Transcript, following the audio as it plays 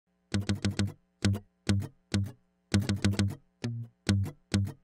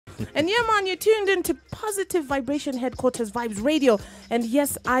And yeah, man, you're tuned into Positive Vibration Headquarters Vibes Radio. And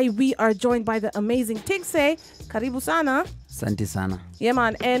yes, we are joined by the amazing Tingseh. Karibu sana. Santi sana. Yeah,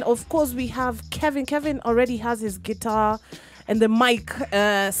 man. And of course, we have Kevin. Kevin already has his guitar and the mic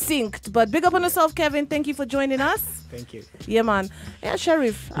synced. But big up on yourself, Kevin. Thank you for joining us. Thank you. Yeah, man. Yeah,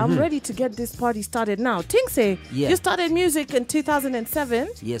 Sheriff, I'm ready to get this party started now. Tingseh, you started music in 2007.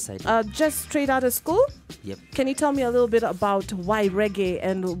 Yes, I did. Just straight out of school? Yep. Can you tell me a little bit about why reggae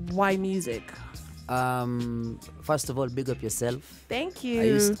and why music? First of all, big up yourself. Thank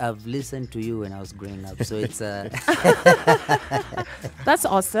you. I've listened to you when I was growing up, so it's that's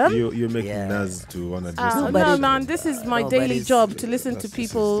awesome. You're making Naz to wanna do something. No, man, this is my daily job to listen to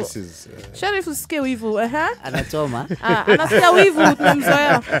people. This is Sheriff is scale evil, Anatoma.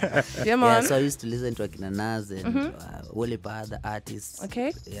 Yeah, man. Yeah, so I used to listen to Akina Naz and other artists.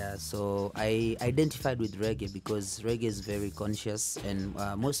 Okay. Yeah, so I identified with reggae because reggae is very conscious, and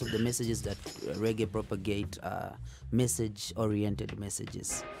most of the messages that reggae propagate are message-oriented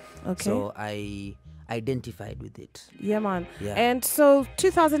messages. Okay. So I identified with it. Yeah, man. Yeah. And so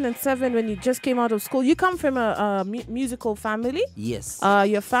 2007, when you just came out of school, you come from a musical family? Yes.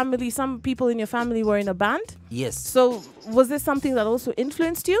 Your family, some people in your family were in a band? Yes. So was this something that also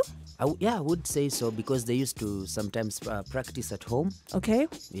influenced you? I would say so, because they used to sometimes practice at home. Okay.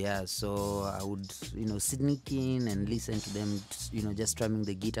 Yeah, so I would, sneak in and listen to them, just strumming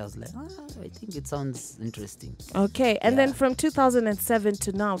the guitar. I was like, I think it sounds interesting. Okay, and then from 2007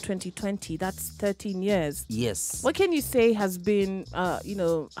 to now, 2020, that's 13 years. Yes. What can you say has been,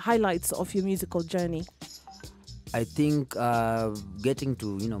 highlights of your musical journey? I think getting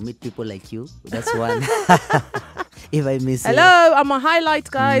to, meet people like you, that's one. If I miss Hello, I'm a highlight,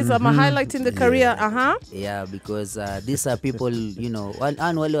 guys. I'm a highlight in the career. Yeah, because these are people,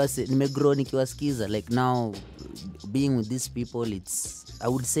 like now being with these people, I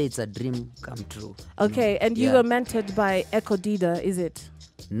would say it's a dream come true. Okay, and you were mentored by Ekodida, is it?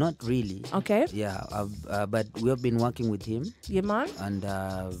 Not really. Okay. Yeah, but we have been working with him. Yeah, man. And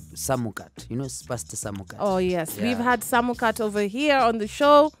Samukat, Pastor Samukat. Oh, yes. Yeah. We've had Samukat over here on the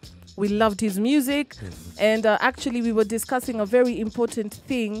show. We loved his music. And actually, we were discussing a very important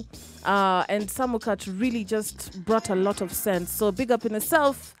thing. And Samukat really just brought a lot of sense. So big up in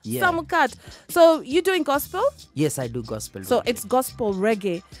itself, Samukat. So you're doing gospel? Yes, I do gospel. So it's gospel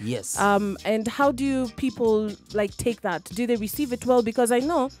reggae. Yes. And how do people take that? Do they receive it well? Because I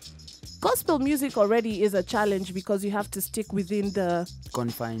know gospel music already is a challenge because you have to stick within the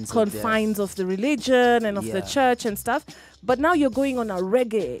confines of the religion and of the church and stuff. But now you're going on a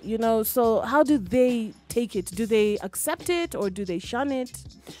reggae, so how do they take it? Do they accept it or do they shun it?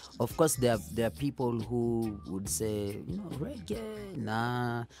 Of course, there are people who would say, reggae,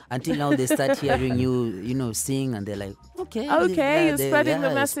 nah. Until now they start hearing you, sing, and they're like, okay, you're spreading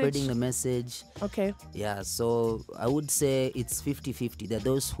the message. Spreading the message. Okay. Yeah, so I would say it's 50-50. There are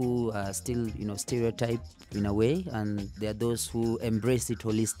those who are still, stereotype in a way, and there are those who embrace it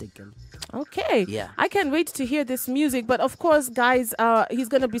holistically. Okay. Yeah. I can't wait to hear this music. But of course, guys, he's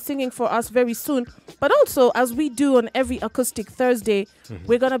going to be singing for us very soon. But also, as we do on every Acoustic Thursday,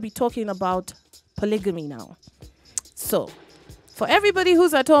 we're going to be talking about polygamy now. So, for everybody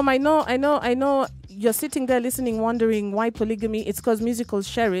who's at home, I know you're sitting there listening, wondering why polygamy. It's because Musical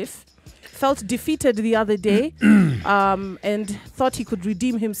Sheriff felt defeated the other day and thought he could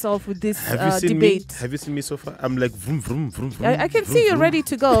redeem himself with this debate. Have you seen me so far? I'm like vroom, vroom, vroom, vroom. I can see you're ready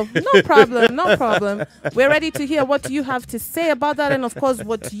to go. No problem, no problem. We're ready to hear what you have to say about that, and of course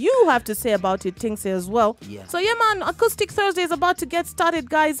what you have to say about it, Tingseh, as well. Yeah. So yeah, man, Acoustic Thursday is about to get started,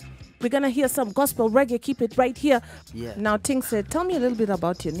 guys. We're going to hear some gospel reggae. Keep it right here. Yeah. Now, Tingseh, tell me a little bit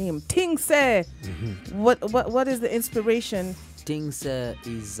about your name. Tingseh. What is the inspiration? Tingseh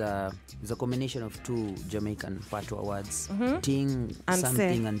is a combination of two Jamaican patois words. Ting and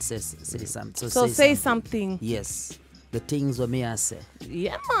something and say something. So say something. Yes. The things we may say.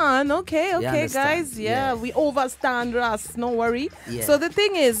 Yeah, man. Okay, guys. Yeah, we overstand us. No worry. Yeah. So the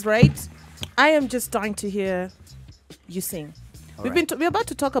thing is, right, I am just dying to hear you sing. We're about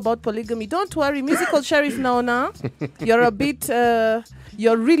to talk about polygamy. Don't worry, Musical Sheriff now. You're a bit,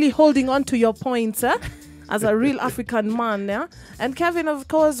 you're really holding on to your points, as a real African man, yeah? And Kevin, of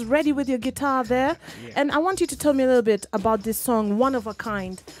course, ready with your guitar there. Yeah. And I want you to tell me a little bit about this song, One of a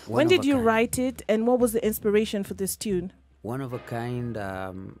Kind. When did you write it, and what was the inspiration for this tune? One of a Kind,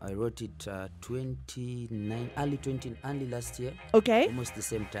 I wrote it early last year. Okay. Almost the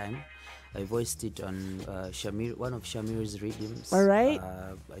same time. I voiced it on one of Shamir's rhythms. All right.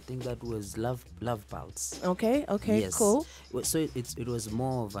 I think that was Love Pulse. Okay, yes. Cool. So it was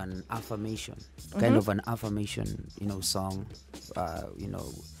more of an affirmation, kind of an affirmation, song,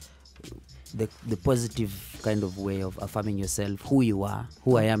 the positive kind of way of affirming yourself, who you are,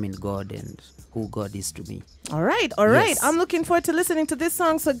 who I am in God, and who God is to me. All right. Yes. I'm looking forward to listening to this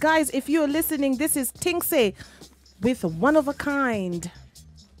song. So guys, if you're listening, this is Tingseh with One of a Kind.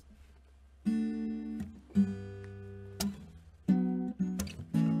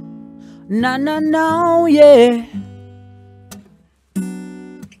 No, yeah.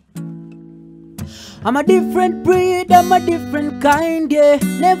 I'm a different breed, I'm a different kind, yeah.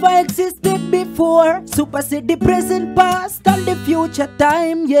 Never existed before. Supersede the present, past, and the future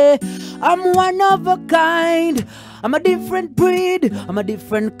time, yeah. I'm one of a kind. I'm a different breed, I'm a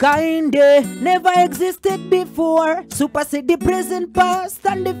different kind, yeah. Never existed before. Supersede the present, past,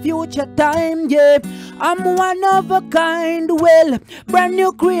 and the future time, yeah. I'm one of a kind, well, brand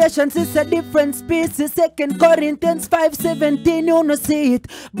new creations is a different species. 2 Corinthians 5:17, you know see it.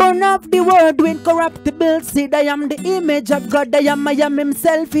 Burn up the word with incorruptible seed. I am the image of God, I am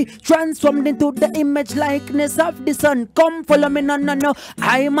himself. He transformed into the image likeness of the Son. Come follow me, no.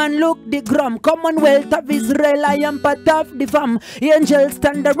 I man look the gram, Commonwealth of Israel, I am part of the fam. Angels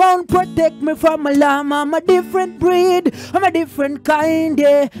stand around, protect me from alarm. I'm a different breed, I'm a different kind,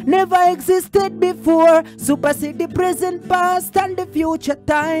 yeah. Never existed before. Supersede the present, past, and the future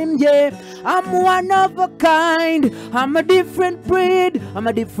time, yeah. I'm one of a kind. I'm a different breed, I'm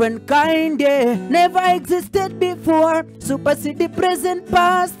a different kind, yeah. Never existed before. Supersede the present,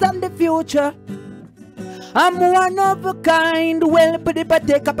 past, and the future. I'm one of a kind, well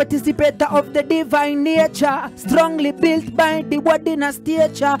partaker, participator of the divine nature, strongly built by the word in a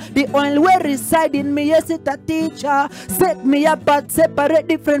stature. The oil where reside in me, yes, it a teacher. Set me apart, separate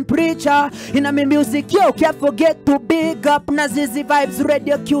different preacher. In a me music, yo, can't forget to big up Nazizi Vibes,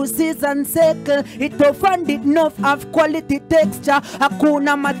 Radio Q, Cease N Sekkle. It tough and it enough of quality texture.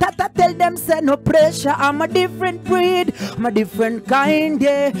 Hakuna Matata, tell them say no pressure. I'm a different breed, I'm a different kind,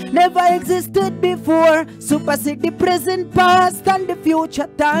 yeah. Never existed before. Supersede the present, past, and the future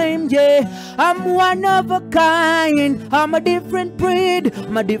time, yeah. I'm one of a kind. I'm a different breed,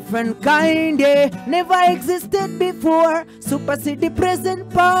 I'm a different kind, yeah. Never existed before. Supersede the present,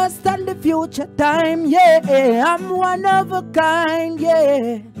 past, and the future time, yeah. I'm one of a kind,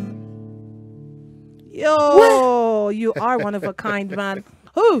 yeah. Yo, you are one of a kind, man.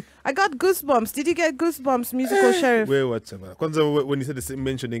 Oh, I got goosebumps. Did you get goosebumps, Musical Sheriff? Wait, whatever. Kwanza, when you said the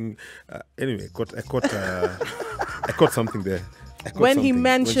mentioning, anyway, I caught something there. When he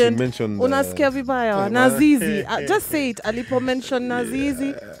mentioned Unasikia vibaya, Nazizi. Just say it. Alipo mentioned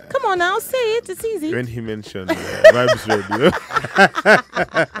Nazizi. Come on now, say it. It's easy. When he mentioned Vibes Radio.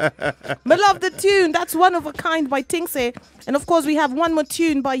 But love the tune. That's One of a Kind by Tingseh. And of course, we have one more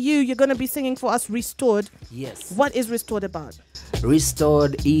tune by you. You're going to be singing for us, Restored. Yes. What is Restored about?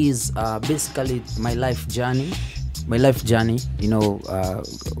 Restored is basically my life journey. My life journey,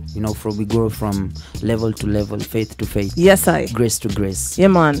 from we go from level to level, faith to faith. Yes, grace to grace. Yeah,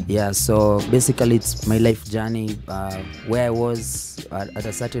 man. Yeah, so basically it's my life journey, where I was at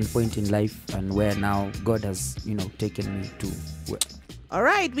a certain point in life and where now God has, taken me to. All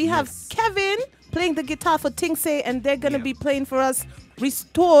right, we have Kevin playing the guitar for Tingseh, and they're going to be playing for us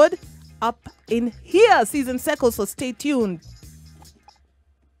Restored up in here, Cease N Sekkle, so stay tuned.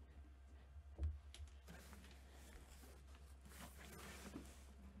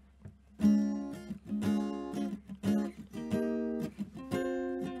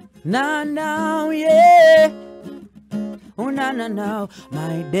 Now, yeah. Oh, now,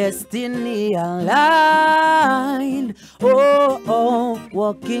 my destiny aligned. Oh,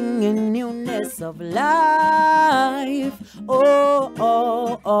 walking in newness of life.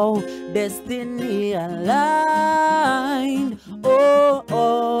 Oh, destiny aligned.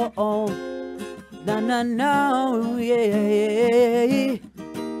 Oh, now, yeah.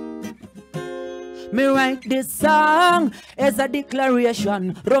 Me write this song as a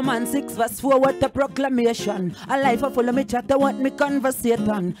declaration. Romans 6 verse 4, what a proclamation. A life of full of me chatter, what me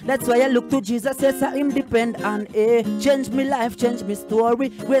conversation. That's why I look to Jesus, yes I him depend on. Change me life, change me story.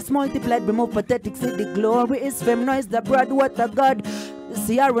 Grace multiplied, remove pathetic, see the glory. His fame noise the broad, what a God.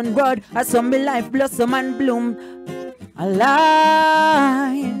 See Aaron God, I saw me life blossom and bloom.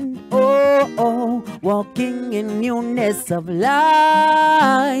 Aligned, oh, walking in newness of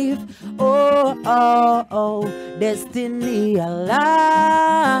life. Oh, destiny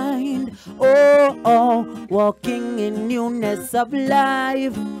aligned. Oh, walking in newness of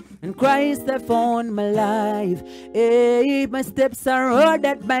life. In Christ I found my life. Hey, my steps are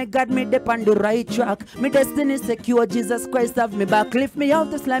ordered by God, me dip on the right track. My destiny secure, Jesus Christ have me back. Lift me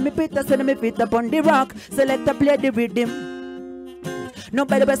out the slimy pit, I send me feet upon the rock. Select to play the rhythm.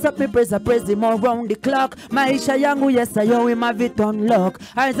 Nobody best up me praise him all round the clock. Maisha yangu yes I owe him have it unlock.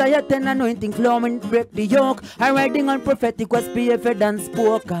 Isaiah 10 anointing flowing break the yoke. I riding on prophetic was PFA than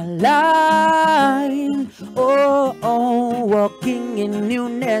spoke a line. Oh, oh, walking in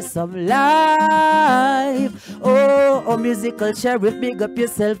newness of life. Oh, oh, musical sheriff, big up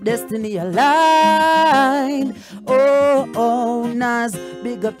yourself, destiny aligned. Oh, oh, Naz,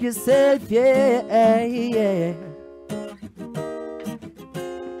 big up yourself, yeah, yeah.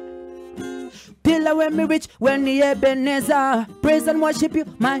 Till when me rich, when the Ebenezer, praise and worship you,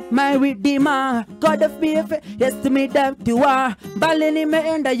 my Redeemer. God of faith, yes to me down to war. Balini me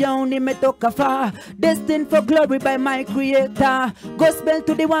and the young me took far. Destined for glory by my Creator. Gospel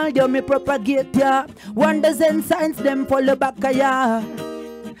to the world, you me propagate ya. Wonders and signs them follow back ya.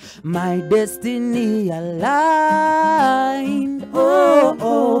 My destiny aligned. Oh,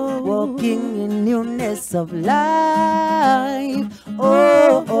 oh, walking in newness of life.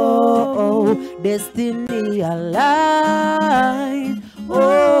 Oh, oh, oh, destiny aligned.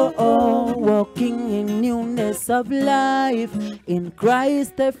 Oh, oh, walking in newness of life. In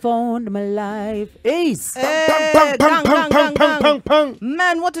Christ I found my life. Ace. Hey,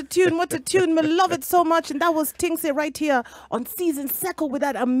 man, what a tune, what a tune. I love it so much. And that was Tingseh right here on Cease N Sekkle with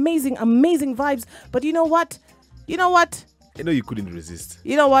that amazing, amazing vibes. But you know what? You know what? I know you couldn't resist.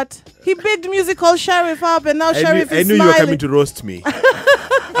 You know what? He bigged Musical Sheriff up, and now Sheriff is I knew smiling. You were coming to roast me.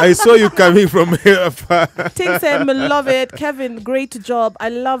 I saw you coming from here far. Tingseh, I love it. Kevin, great job. I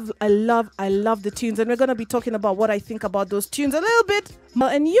love the tunes, and we're gonna be talking about what I think about those tunes a little bit.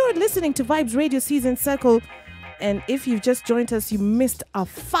 And you're listening to Vibes Radio Cease N Sekkle. And if you've just joined us, you missed a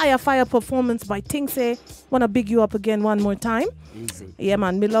fire performance by Tingseh. Wanna big you up again one more time. Easy. Yeah,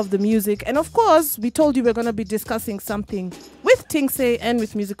 man, we love the music. And of course, we told you we're gonna be discussing something with Tingseh and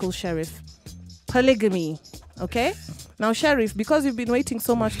with Musical Sheriff. Polygamy. Okay? Now, Sheriff, because you've been waiting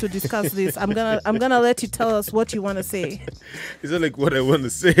so much to discuss this, I'm gonna let you tell us what you want to say. It's not like what I want to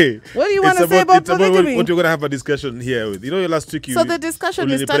say. What do you want to say about polygamy? What you're gonna have a discussion here with. You know, your last week. So the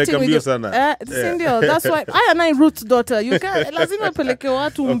discussion is starting with you. Sindio, that's why I and I Ruth's daughter. You can lazima peleke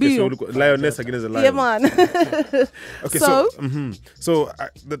watu mbio. Lioness against a lion. Yeah, man. Okay, so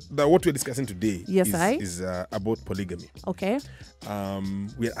what we're discussing today is about polygamy. Okay.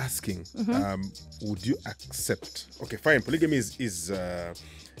 We're asking, would you accept? Okay, fine. Polygamy is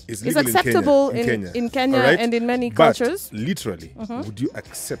legal acceptable in Kenya right? And in many cultures. But literally, would you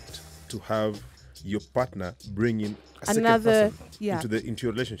accept to have your partner bring in a another second person into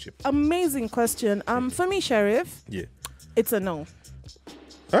your relationship? Amazing question. For me, Sheriff, it's a no.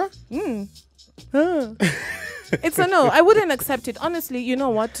 Huh? It's a no. I wouldn't accept it. Honestly, you know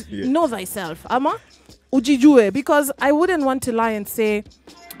what? Know thyself. Ama ujijue, because I wouldn't want to lie and say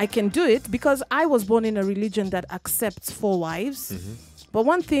I can do it, because I was born in a religion that accepts 4 wives. But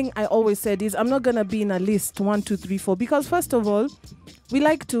one thing I always said is I'm not going to be in a list 1, 2, 3, 4, because first of all, we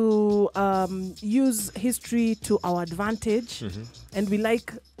like to use history to our advantage, and we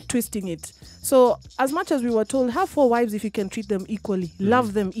like twisting it. So as much as we were told, have 4 wives if you can treat them equally,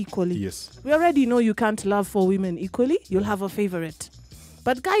 love them equally. Yes. We already know you can't love 4 women equally. You'll have a favorite.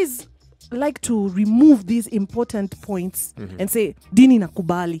 But guys like to remove these important points and say, dini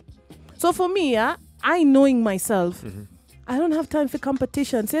nakubali. So for me, I knowing myself, I don't have time for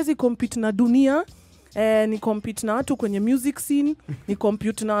competition. Siwezi compete na dunia, ni compete na watu kwenye music scene, ni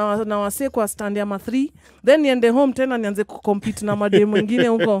compete na wase kwa stand ya 3, then niende home tena nianze compete na madem wengine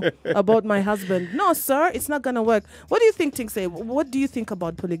huko about my husband. No, sir, it's not gonna work. What do you think, Tingseh? What do you think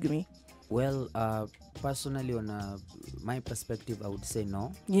about polygamy? Well, personally, on my perspective, I would say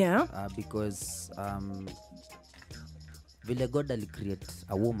no. Yeah. Because vile God will create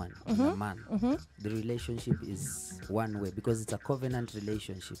a woman and a man, the relationship is one way, because it's a covenant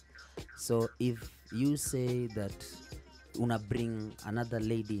relationship. So if you say that una bring another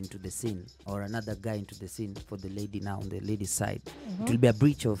lady into the scene or another guy into the scene for the lady now on the lady's side, it will be a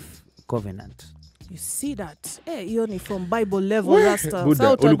breach of covenant. You see that? Hey, you're only from Bible level, Rasta.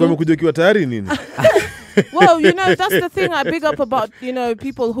 Well, you know, that's the thing I big up about, you know,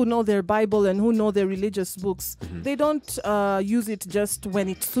 people who know their Bible and who know their religious books. They don't use it just when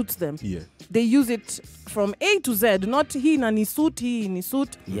it suits them. Yeah. They use it from A to Z, not he na ni suit, he ni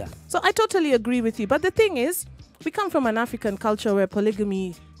suit. Yeah. So I totally agree with you. But the thing is, we come from an African culture where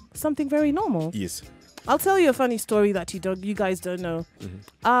polygamy is something very normal. Yes. I'll tell you a funny story that you guys don't know.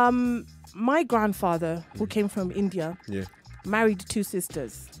 My grandfather, who came from India, married 2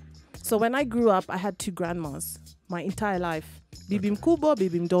 sisters. So when I grew up, I had 2 grandmas my entire life. Bibi Mkubwa,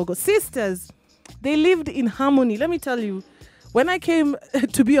 Bibi Mdogo. Sisters, they lived in harmony. Let me tell you, when I came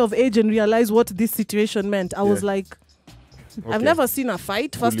to be of age and realize what this situation meant, I was like, Okay. I've never seen a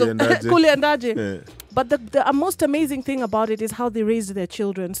fight. First Kuli of Ndaje. and Ndaje. Yeah. But the most amazing thing about it is how they raised their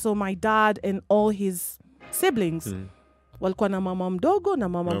children. So my dad and all his siblings, walikuwa na mama mdogo na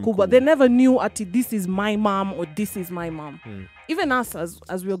mama mkubwa. They never knew ati this is my mom or this is my mom. Even us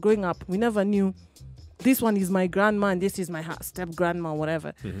as we were growing up, we never knew this one is my grandma and this is my step grandma,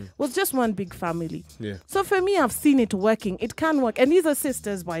 whatever. It was just one big family. Yeah. So for me, I've seen it working. It can work. And these are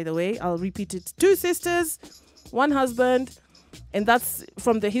sisters, by the way. I'll repeat it. 2 sisters, 1 husband. And that's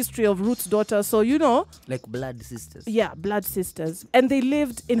from the history of Ruth's daughter. So, you know. Like blood sisters. Yeah, blood sisters. And they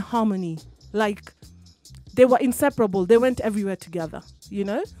lived in harmony. Like, they were inseparable. They went everywhere together, you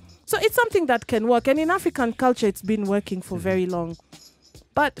know. So it's something that can work. And in African culture, it's been working for very long.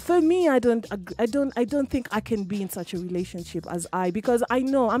 But for me, I don't think I can be in such a relationship because I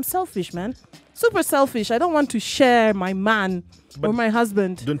know I'm selfish, man. Super selfish. I don't want to share my man or my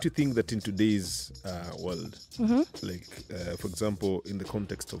husband. Don't you think that in today's world, like, for example, in the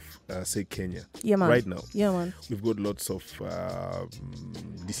context of, say, Kenya, right now, we've got lots of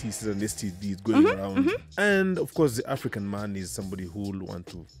diseases and STDs going around. And, of course, the African man is somebody who will want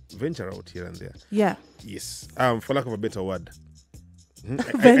to venture out here and there. Yeah. Yes. For lack of a better word.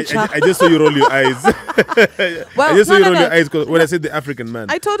 I just saw you roll your eyes. Well, I just saw you roll your eyes when I said the African man.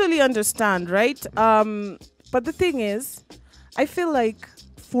 I totally understand, right? But the thing is, I feel like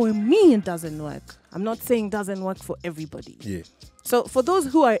for me it doesn't work. I'm not saying it doesn't work for everybody. Yeah. So for those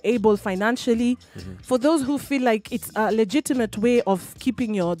who are able financially, for those who feel like it's a legitimate way of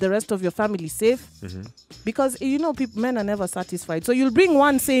keeping the rest of your family safe, because you know men are never satisfied. So you'll bring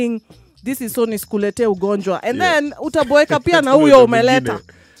one saying, this is so niskulete ugonjwa. And then utaboeka pia na huyo umeleta.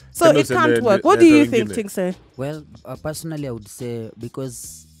 So it can't work. What do you think, Tingseh? Well, personally, I would say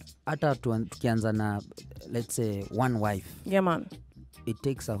because hata tukianza na, let's say, one wife. Yeah, man. It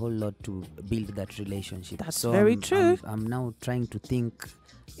takes a whole lot to build that relationship. That's so very true. I'm now trying to think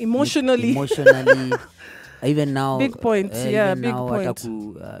emotionally. Even now, big point. Yeah, big point.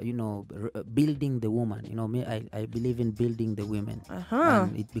 You know, building the woman. You know, me, I believe in building the women.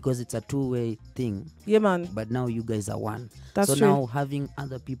 Because it's a two-way thing. Yeah, man. But now you guys are one. That's so true. Now having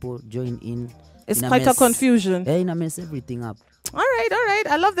other people join in, it's quite a confusion. Yeah, in a mess everything up. All right.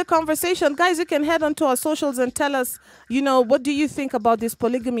 I love the conversation. Guys, you can head onto our socials and tell us, you know, what do you think about this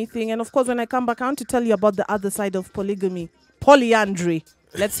polygamy thing? And of course, when I come back, I want to tell you about the other side of polygamy, polyandry.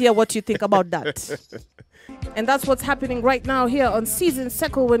 Let's hear what you think about that. And that's what's happening right now here on Cease N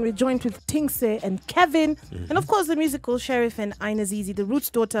Sekkle when we're joined with Tingseh and Kevin. And of course, the musical sheriff and Nazizi, the Roots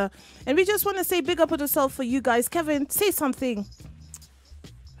daughter. And we just want to say big up on yourself for you guys. Kevin, say something.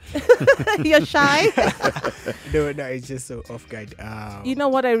 You're shy? No, it's just so off guard. You know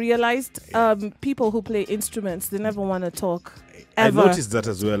what I realized? People who play instruments, they never want to talk. Ever. I noticed that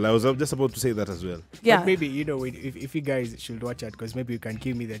as well. I was just about to say that as well. Yeah. But maybe, you know, if you guys should watch it, because maybe you can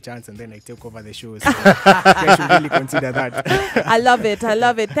give me the chance and then I take over the show. So you guys should really consider that. I love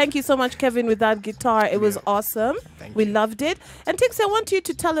it. Thank you so much, Kevin, with that guitar. It was awesome. We loved it. And Tingseh, I want you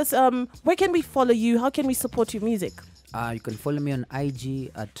to tell us, where can we follow you? How can we support your music? You can follow me on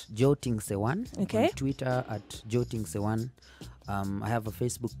IG at JoeTingseh1. Okay. On Twitter at JoeTingseh1. I have a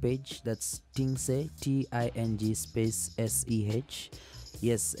Facebook page that's Tingseh, Ting space SEH.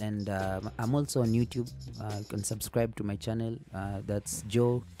 Yes, and I'm also on YouTube. You can subscribe to my channel. That's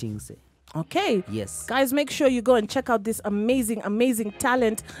Joe Tingseh. Okay. Yes. Guys, make sure you go and check out this amazing, amazing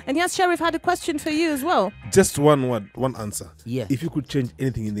talent. And yes, Sheriff had a question for you as well. Just one word, one answer. Yeah. If you could change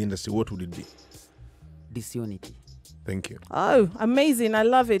anything in the industry, what would it be? Disunity. Thank you. Oh, amazing. I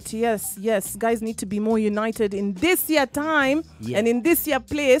love it. Yes. Guys need to be more united in this year time and in this year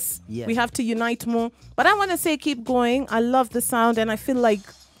place. Yeah. We have to unite more. But I want to say keep going. I love the sound and I feel like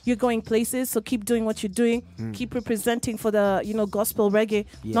you're going places. So keep doing what you're doing. Keep representing for the, gospel reggae.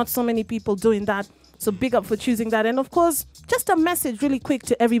 Yeah. Not so many people doing that. So big up for choosing that. And of course, just a message really quick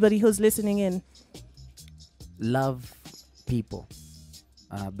to everybody who's listening in. Love people.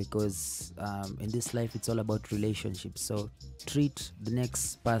 Because in this life, it's all about relationships. So treat the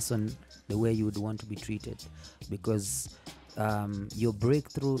next person the way you would want to be treated. Because your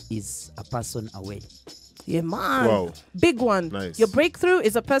breakthrough is a person away. Yeah, man. Wow. Big one. Nice. Your breakthrough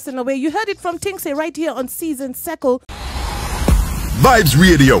is a person away. You heard it from Tingseh right here on Cease N Sekkle. Vibes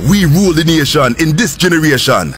Radio, we rule the nation in this generation.